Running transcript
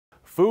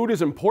Food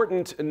is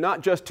important not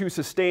just to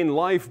sustain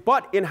life,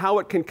 but in how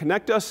it can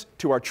connect us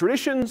to our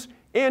traditions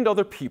and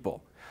other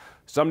people.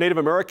 Some Native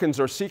Americans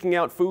are seeking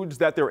out foods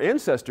that their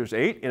ancestors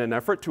ate in an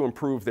effort to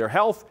improve their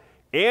health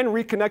and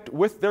reconnect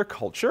with their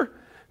culture.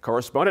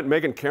 Correspondent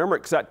Megan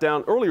Kamerick sat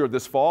down earlier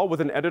this fall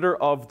with an editor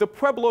of the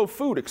Pueblo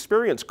Food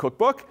Experience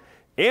Cookbook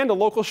and a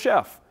local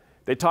chef.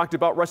 They talked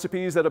about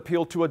recipes that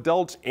appeal to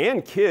adults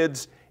and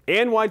kids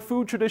and why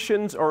food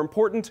traditions are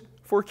important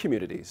for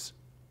communities.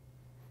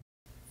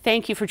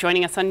 Thank you for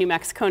joining us on New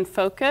Mexico in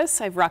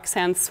Focus. I have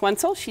Roxanne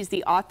Swentzell. She's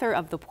the author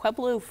of the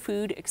Pueblo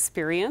Food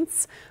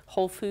Experience,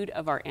 Whole Food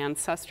of Our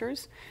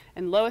Ancestors.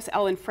 And Lois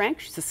Frank,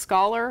 she's a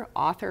scholar,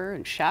 author,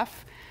 and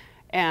chef.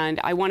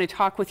 And I want to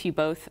talk with you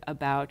both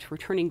about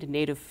returning to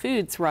native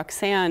foods.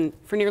 Roxanne,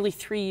 for nearly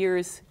 3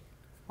 years,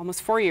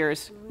 almost 4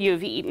 years, you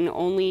have eaten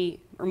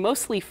only or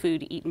mostly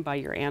food eaten by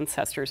your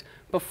ancestors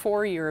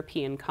before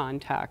European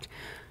contact.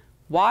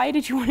 Why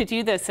did you want to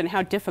do this, and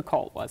how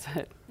difficult was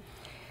it?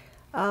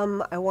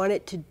 I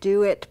wanted to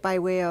do it by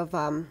way of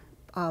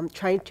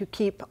trying to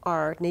keep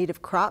our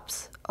native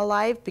crops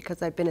alive,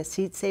 because I've been a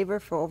seed saver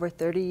for over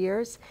 30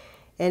 years.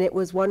 And it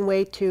was one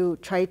way to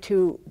try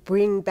to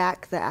bring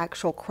back the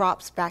actual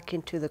crops back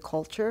into the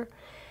culture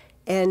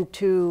and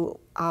to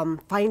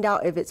find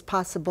out if it's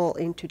possible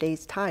in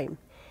today's time.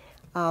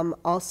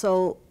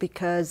 Also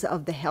because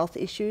of the health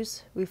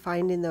issues we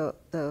find in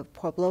the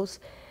Pueblos,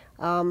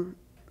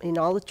 in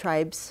all the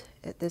tribes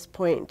at this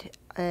point,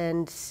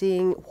 and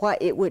seeing what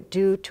it would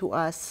do to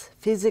us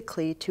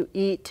physically to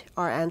eat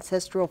our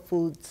ancestral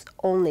foods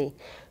only.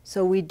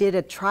 So we did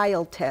a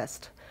trial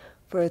test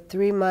for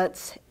 3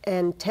 months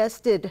and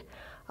tested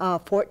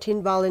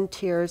 14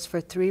 volunteers for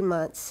 3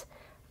 months.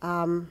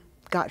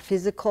 Got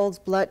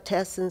physicals, blood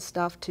tests and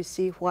stuff to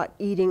see what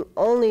eating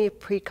only a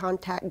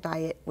pre-contact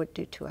diet would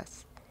do to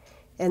us.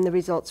 And the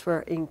results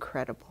were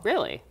incredible.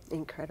 Really?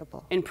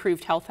 Incredible.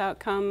 Improved health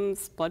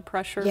outcomes, blood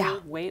pressure, yeah,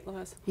 weight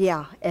loss?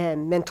 Yeah,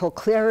 and mental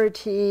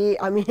clarity.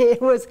 I mean,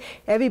 it was,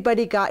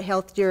 everybody got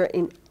healthier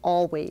in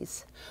all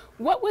ways.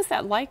 What was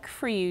that like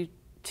for you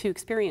to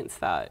experience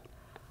that?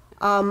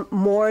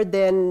 More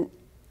than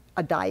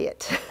a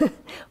diet,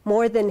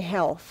 more than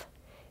health.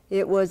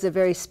 It was a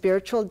very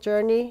spiritual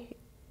journey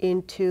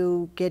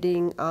into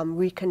getting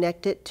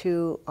reconnected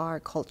to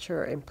our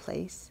culture and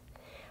place.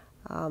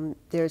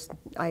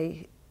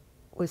 I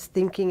was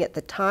thinking at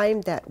the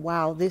time that,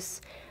 wow,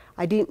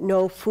 I didn't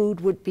know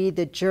food would be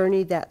the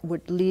journey that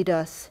would lead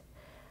us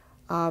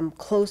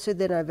closer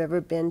than I've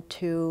ever been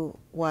to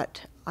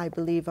what I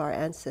believe our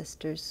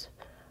ancestors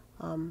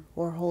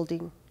were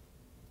holding.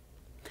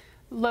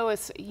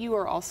 Lois, you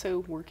are also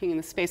working in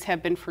the space,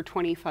 have been for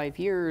 25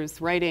 years,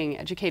 writing,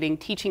 educating,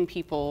 teaching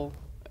people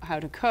how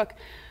to cook.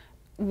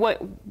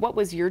 What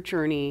was your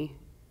journey?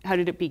 How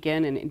did it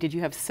begin, and did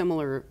you have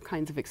similar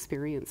kinds of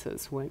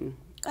experiences when?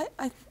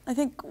 I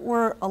think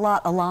we're a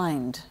lot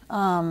aligned.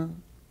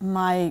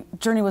 My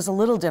journey was a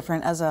little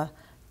different as a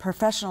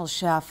professional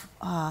chef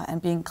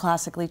and being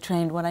classically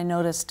trained. What I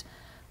noticed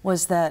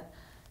was that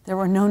there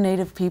were no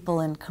native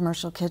people in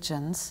commercial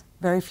kitchens,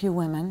 very few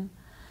women.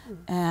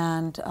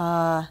 And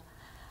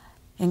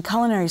in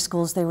culinary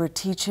schools, they were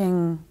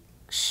teaching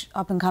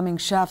up-and-coming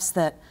chefs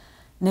that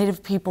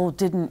native people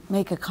didn't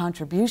make a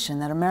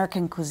contribution, that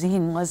American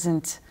cuisine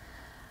wasn't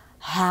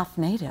half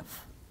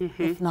native,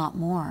 if not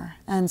more.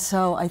 And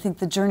so I think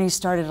the journey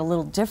started a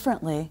little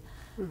differently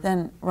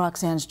than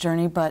Roxanne's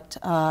journey, but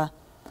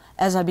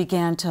as I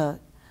began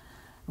to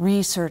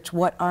research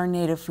what are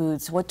native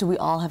foods, what do we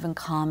all have in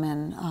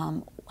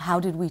common, how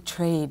did we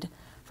trade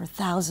for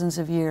thousands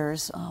of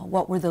years,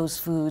 what were those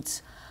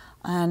foods,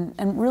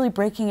 and really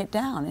breaking it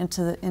down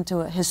into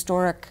a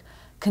historic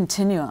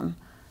continuum,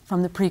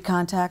 from the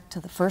pre-contact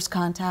to the first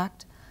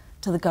contact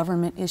to the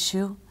government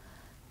issue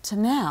to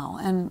now.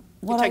 And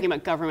you're talking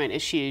about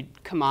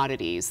government-issued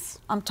commodities.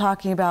 I'm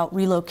talking about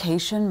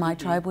relocation. My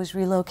tribe was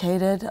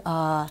relocated.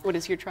 What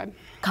is your tribe?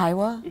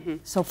 Kiowa.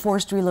 So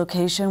forced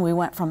relocation. We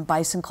went from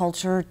bison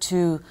culture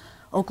to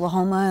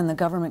Oklahoma, and the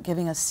government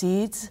giving us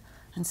seeds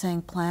and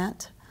saying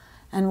plant.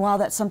 And while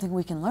that's something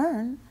we can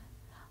learn,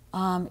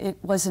 it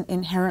wasn't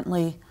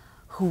inherently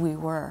who we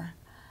were.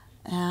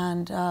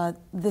 And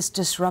this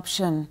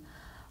disruption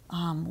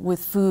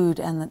with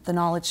food and the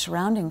knowledge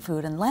surrounding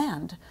food and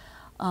land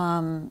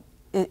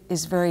it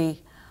is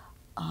very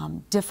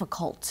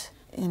difficult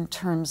in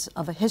terms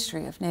of a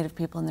history of Native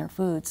people and their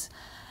foods.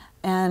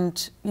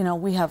 And you know,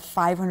 we have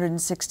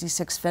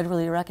 566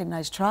 federally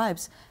recognized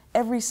tribes.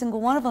 Every single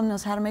one of them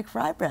knows how to make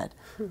fry bread.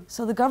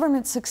 So the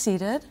government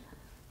succeeded,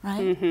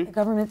 right? The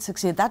government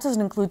succeeded. That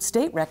doesn't include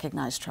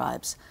state-recognized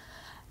tribes.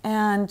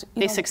 And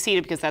they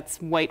succeeded because that's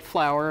white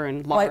flour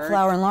and lard. White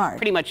flour and lard.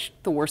 Pretty much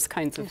the worst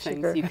kinds of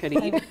things you could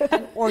eat.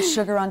 Or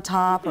sugar on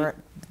top, or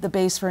the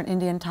base for an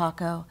Indian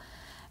taco.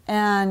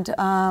 And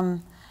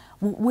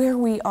where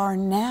we are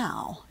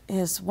now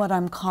is what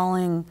I'm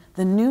calling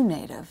the new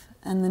native.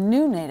 And the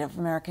new Native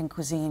American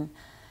cuisine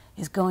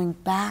is going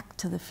back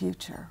to the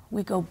future.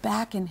 We go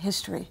back in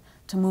history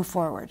to move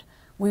forward.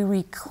 We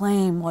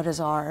reclaim what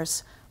is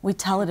ours. We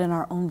tell it in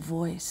our own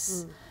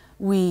voice.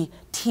 we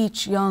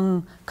teach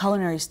young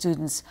culinary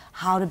students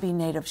how to be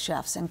native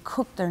chefs and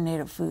cook their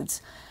native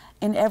foods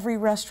in every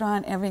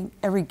restaurant,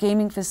 every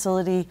gaming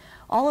facility,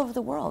 all over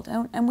the world.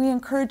 And we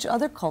encourage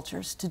other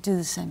cultures to do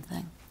the same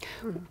thing.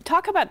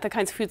 Talk about the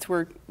kinds of foods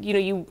where, you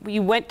know,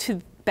 you went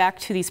back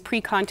to these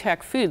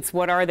pre-contact foods.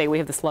 What are they? We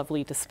have this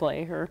lovely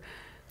display here.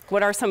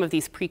 What are some of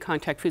these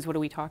pre-contact foods? What are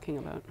we talking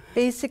about?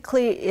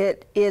 Basically,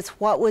 it is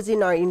what was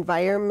in our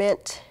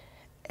environment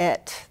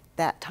at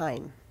that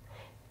time.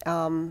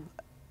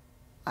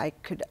 I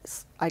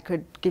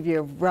could give you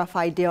a rough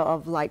idea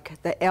of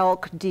like the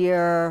elk,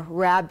 deer,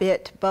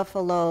 rabbit,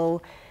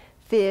 buffalo,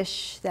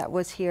 fish that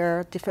was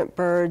here, different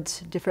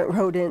birds, different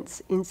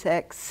rodents,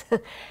 insects,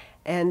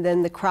 and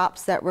then the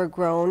crops that were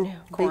grown,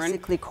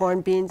 basically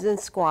corn, beans, and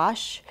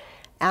squash.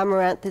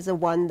 Amaranth is a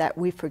one that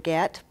we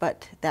forget,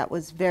 but that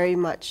was very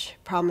much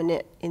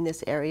prominent in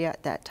this area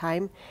at that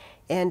time.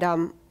 And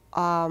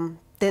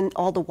then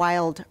all the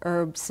wild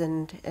herbs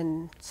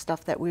and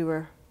stuff that we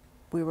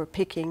were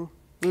picking,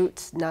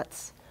 roots,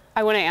 nuts.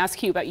 I want to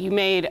ask you about, you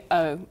made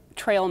a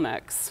trail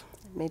mix.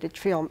 Made a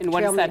trail And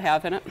what does that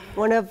have in it?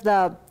 One of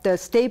the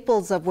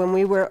staples of when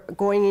we were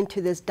going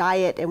into this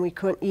diet and we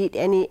couldn't eat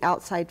any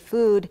outside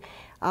food,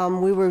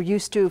 we were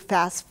used to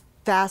fast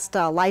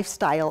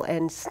lifestyle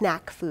and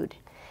snack food.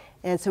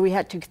 And so we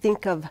had to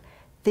think of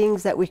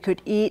things that we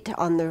could eat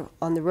on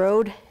the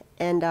road,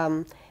 and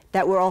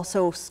that were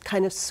also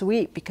kind of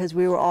sweet because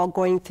we were all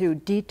going through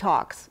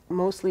detox,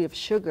 mostly of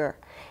sugar.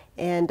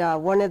 And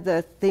one of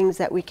the things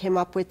that we came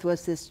up with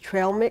was this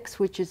trail mix,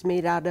 which is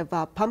made out of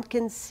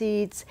pumpkin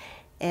seeds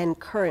and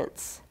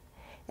currants.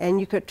 And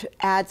you could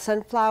add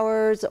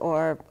sunflowers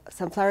or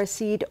sunflower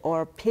seed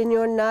or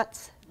pinon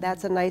nuts.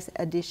 That's a nice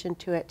addition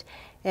to it.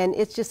 And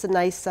it's just a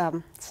nice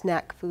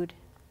snack food.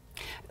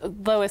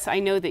 Lois, I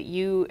know that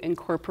you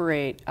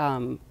incorporate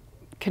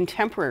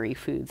contemporary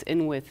foods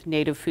in with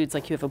native foods,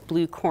 like you have a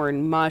blue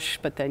corn mush,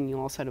 but then you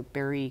also had a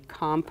berry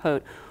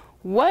compote.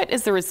 What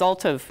is the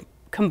result of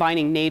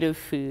combining native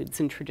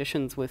foods and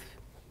traditions with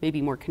maybe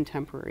more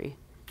contemporary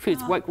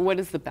foods? What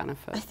is the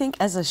benefit? I think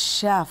as a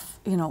chef,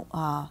 you know,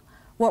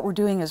 what we're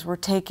doing is we're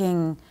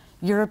taking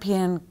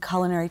European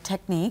culinary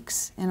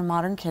techniques in a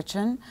modern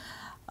kitchen.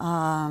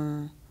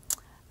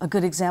 A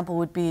good example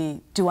would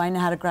be, do I know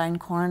how to grind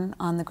corn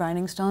on the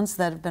grinding stones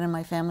that have been in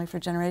my family for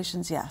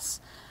generations? Yes.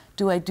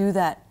 Do I do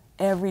that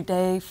every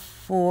day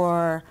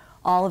for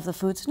all of the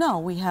foods? No,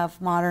 we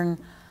have modern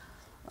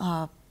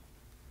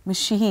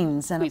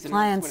machines and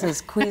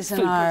appliances,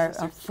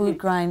 Cuisinart, a food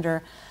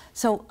grinder.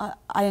 So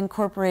I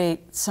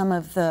incorporate some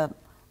of the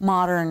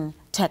modern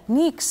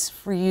techniques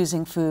for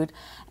using food,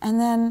 and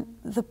then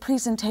the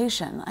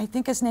presentation. I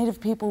think as Native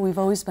people, we've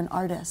always been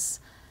artists.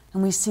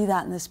 And we see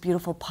that in this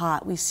beautiful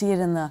pot. We see it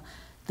in the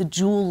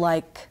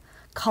jewel-like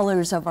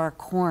colors of our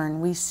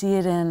corn. We see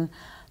it in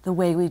the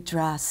way we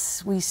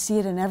dress. We see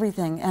it in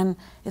everything. And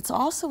it's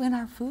also in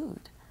our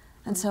food.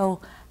 And so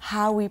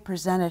how we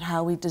present it,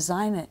 how we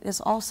design it is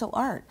also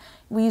art.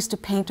 We used to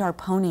paint our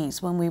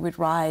ponies when we would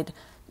ride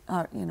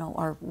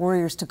our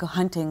warriors to go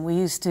hunting. We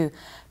used to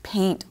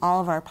paint all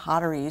of our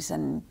potteries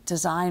and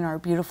design our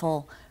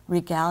beautiful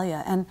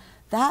regalia. And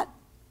that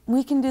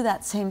we can do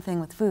that same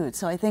thing with food.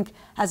 So I think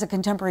as a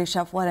contemporary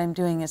chef, what I'm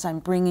doing is I'm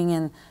bringing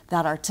in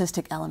that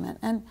artistic element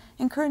and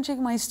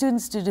encouraging my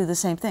students to do the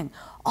same thing.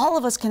 All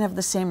of us can have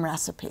the same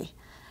recipe.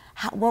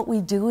 What we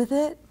do with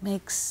it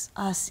makes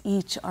us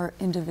each our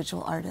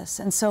individual artists.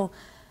 And so,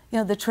 you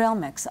know, the trail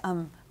mix,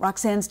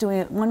 Roxanne's doing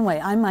it one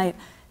way. I might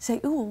say,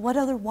 ooh, what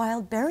other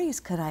wild berries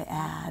could I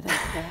add?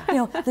 Yeah. You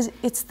know,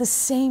 it's the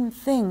same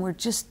thing. We're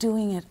just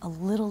doing it a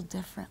little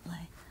differently.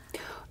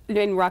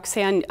 And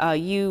Roxanne,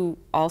 you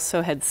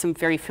also had some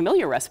very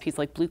familiar recipes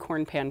like blue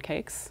corn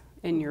pancakes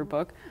in your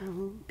book.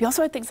 Mm-hmm. You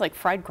also had things like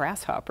fried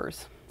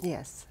grasshoppers.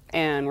 Yes.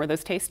 And were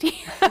those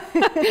tasty?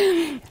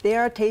 They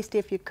are tasty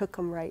if you cook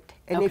them right.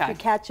 And if you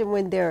catch them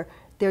when they're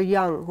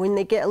young. When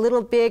they get a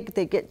little big,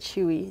 they get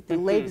chewy. The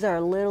legs are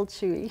a little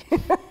chewy.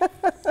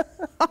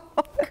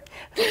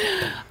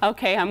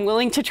 Okay, I'm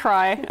willing to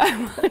try.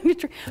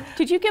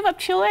 Did you give up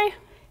chile?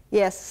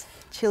 Yes.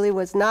 Chile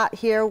was not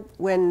here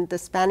when the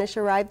Spanish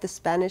arrived. The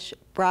Spanish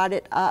brought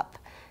it up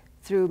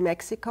through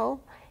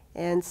Mexico,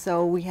 and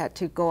so we had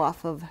to go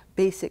off of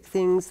basic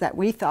things that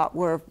we thought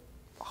were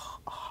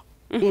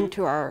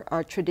into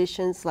our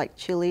traditions, like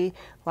chili,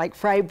 like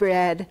fry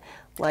bread,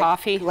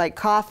 like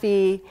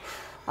coffee,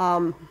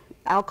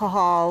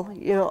 alcohol,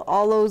 you know,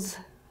 all those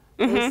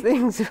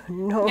things.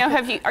 No,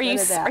 now, are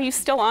you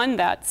still on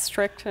that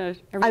strict?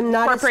 I'm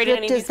not as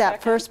strict as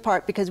that first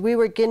part because we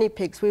were guinea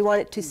pigs. We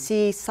wanted to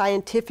see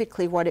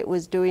scientifically what it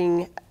was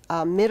doing,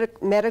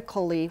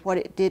 medically, what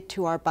it did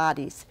to our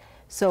bodies.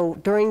 So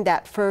during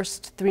that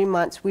first 3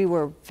 months, we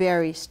were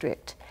very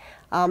strict.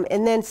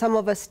 And then some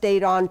of us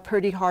stayed on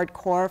pretty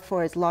hardcore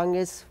for as long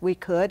as we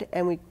could,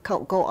 and we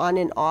go on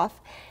and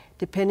off,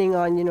 depending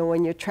on, you know,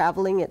 when you're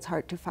traveling, it's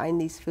hard to find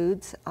these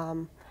foods.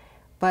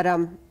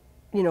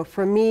 You know,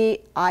 for me,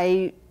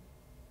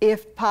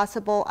 if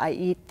possible, I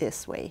eat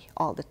this way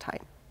all the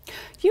time.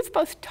 You've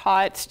both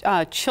taught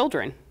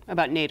children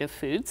about native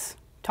foods,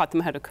 taught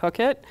them how to cook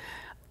it.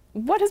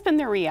 What has been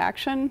their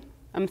reaction?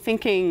 I'm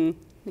thinking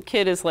the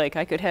kid is like,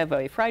 I could have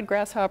a fried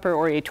grasshopper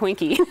or a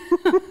Twinkie.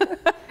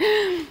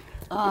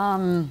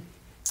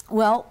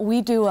 Well,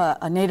 we do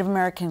a Native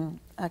American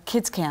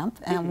kids camp,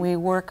 and we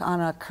work on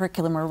a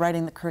curriculum. We're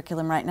writing the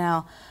curriculum right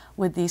now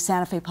with the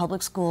Santa Fe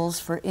Public Schools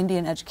for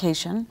Indian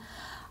education.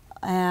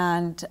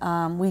 And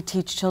we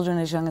teach children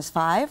as young as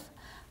 5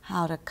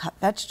 how to cut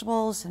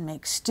vegetables and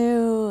make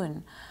stew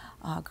and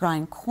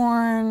grind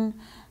corn,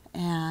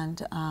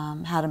 and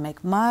how to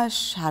make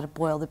mush, how to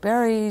boil the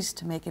berries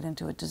to make it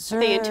into a dessert. Are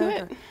they into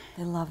it?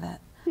 They love it.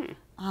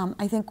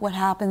 I think what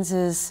happens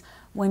is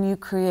when you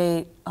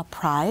create a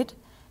pride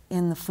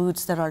in the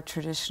foods that are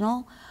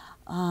traditional,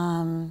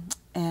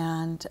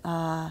 and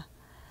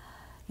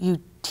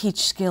you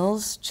teach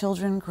skills,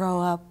 children grow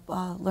up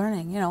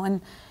learning,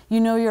 and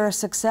you're a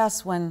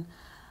success when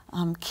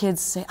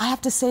kids say, I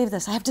have to save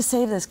this, I have to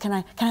save this, can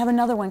I have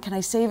another one, can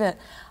I save it?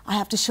 I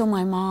have to show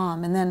my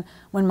mom. And then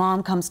when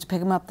mom comes to pick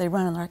them up, they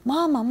run and they're like,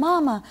 Mama,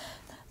 Mama,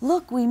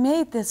 look, we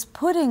made this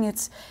pudding,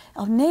 it's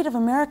a Native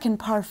American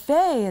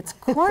parfait, it's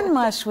corn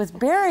mush with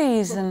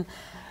berries, and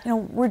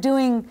we're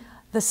doing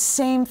the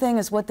same thing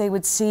as what they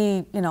would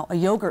see, a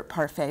yogurt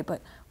parfait,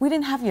 but we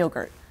didn't have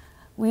yogurt.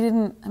 We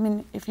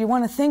didn't, if you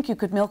want to think you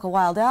could milk a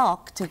wild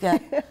elk to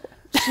get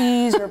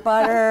cheese or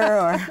butter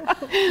or,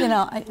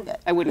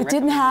 it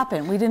didn't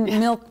happen. We didn't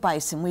milk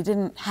bison. We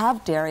didn't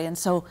have dairy. And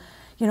so,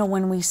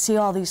 when we see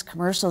all these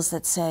commercials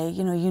that say,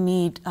 you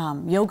need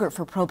yogurt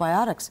for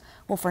probiotics,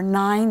 well, for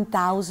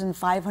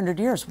 9,500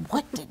 years,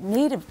 what did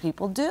Native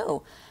people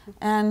do?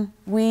 And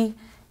we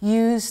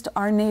used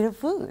our native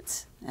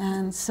foods.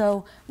 And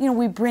so,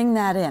 we bring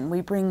that in.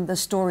 We bring the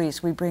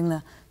stories, we bring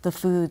the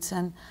foods.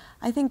 And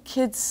I think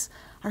kids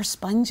are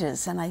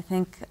sponges, and I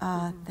think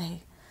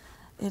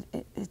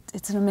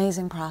it's an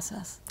amazing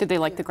process. Did they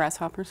like the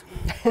grasshoppers?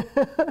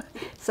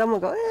 Some will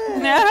go,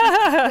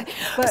 eh.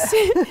 But,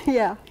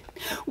 yeah.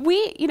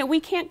 We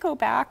can't go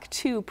back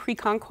to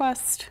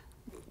pre-conquest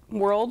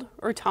world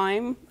or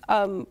time.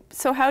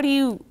 So how do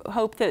you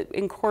hope that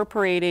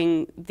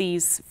incorporating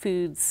these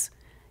foods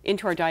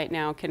into our diet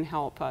now can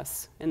help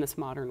us in this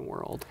modern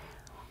world?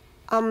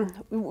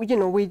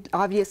 We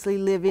obviously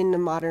live in the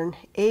modern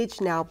age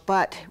now,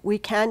 but we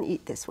can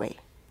eat this way.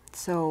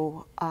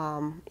 So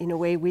in a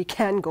way, we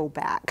can go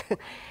back,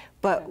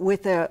 but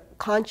with a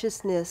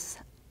consciousness,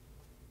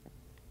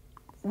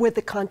 with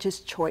a conscious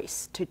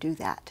choice to do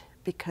that,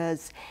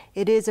 because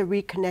it is a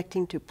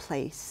reconnecting to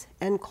place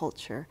and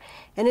culture.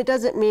 And it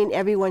doesn't mean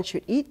everyone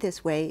should eat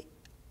this way.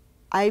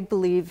 I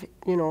believe,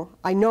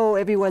 I know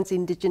everyone's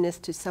indigenous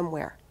to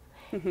somewhere.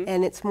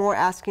 And it's more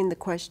asking the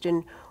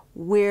question,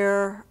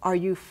 where are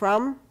you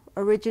from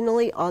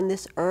originally on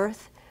this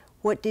earth?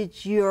 What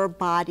did your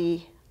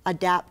body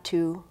adapt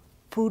to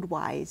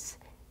food-wise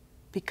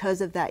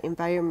because of that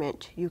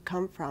environment you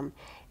come from?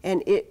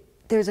 And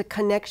there's a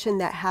connection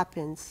that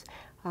happens.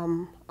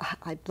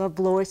 I'd love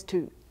Lois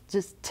to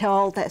just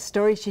tell that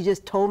story she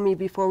just told me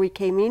before we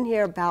came in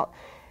here about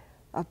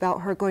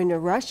her going to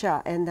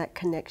Russia and that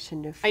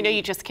connection to food. I know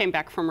you just came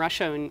back from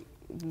Russia, and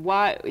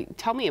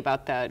tell me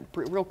about that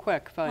real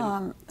quick.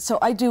 So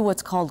I do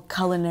what's called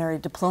culinary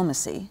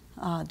diplomacy,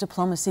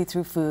 diplomacy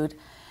through food,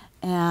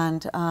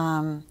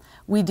 and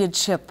we did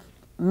ship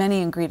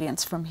many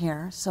ingredients from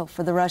here. So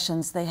for the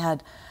Russians, they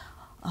had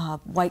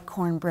white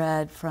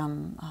cornbread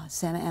from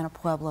Santa Ana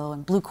Pueblo,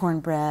 and blue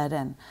cornbread,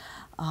 and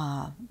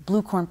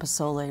blue corn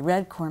pozole,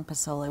 red corn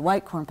pozole,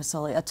 white corn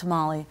pozole, a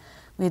tamale.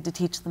 We had to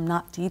teach them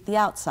not to eat the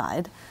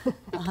outside,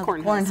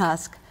 corn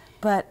husk.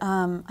 But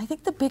I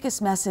think the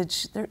biggest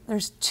message,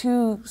 there's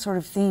 2 sort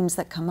of themes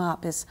that come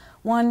up, is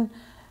one,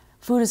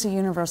 food is a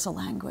universal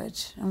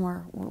language, and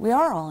we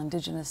are all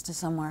indigenous to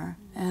somewhere.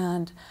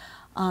 And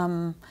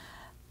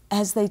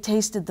as they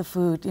tasted the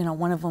food,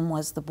 one of them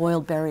was the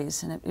boiled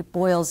berries, and it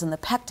boils, and the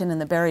pectin in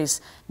the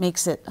berries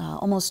makes it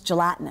almost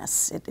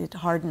gelatinous. It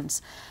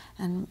hardens.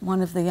 And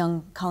one of the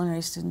young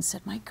culinary students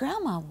said, my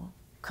grandma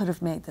could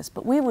have made this,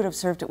 but we would have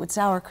served it with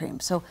sour cream.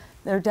 So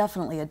they're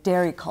definitely a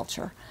dairy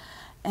culture.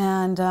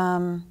 And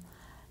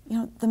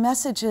the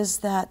message is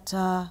that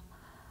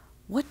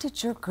what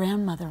did your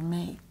grandmother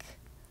make,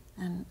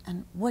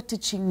 and what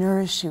did she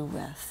nourish you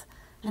with,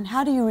 and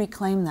how do you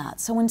reclaim that?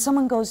 So when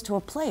someone goes to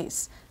a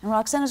place, and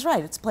Roxanne is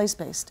right, it's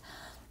place-based,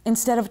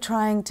 instead of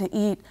trying to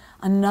eat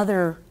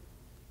another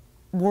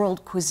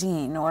world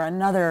cuisine or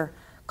another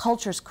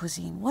culture's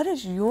cuisine, what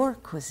is your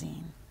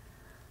cuisine?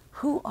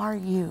 Who are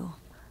you?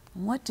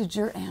 And what did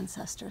your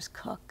ancestors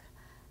cook?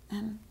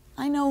 And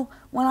I know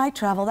when I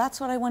travel, that's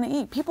what I want to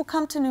eat. People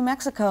come to New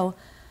Mexico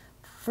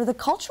for the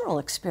cultural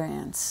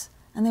experience,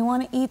 and they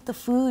want to eat the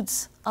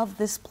foods of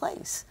this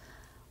place.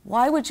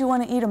 Why would you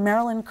want to eat a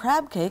Maryland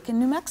crab cake in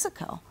New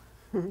Mexico?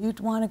 You'd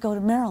want to go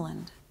to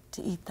Maryland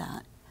to eat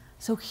that.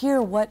 So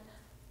here, what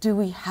do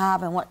we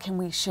have and what can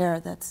we share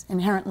that's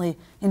inherently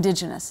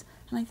indigenous?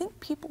 And I think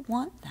people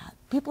want that.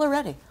 People are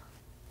ready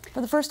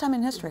for the first time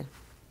in history.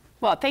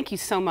 Well, thank you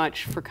so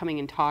much for coming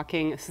and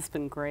talking. This has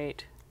been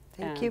great.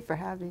 Thank you for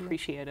having me.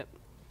 Appreciate it.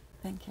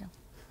 Thank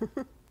you.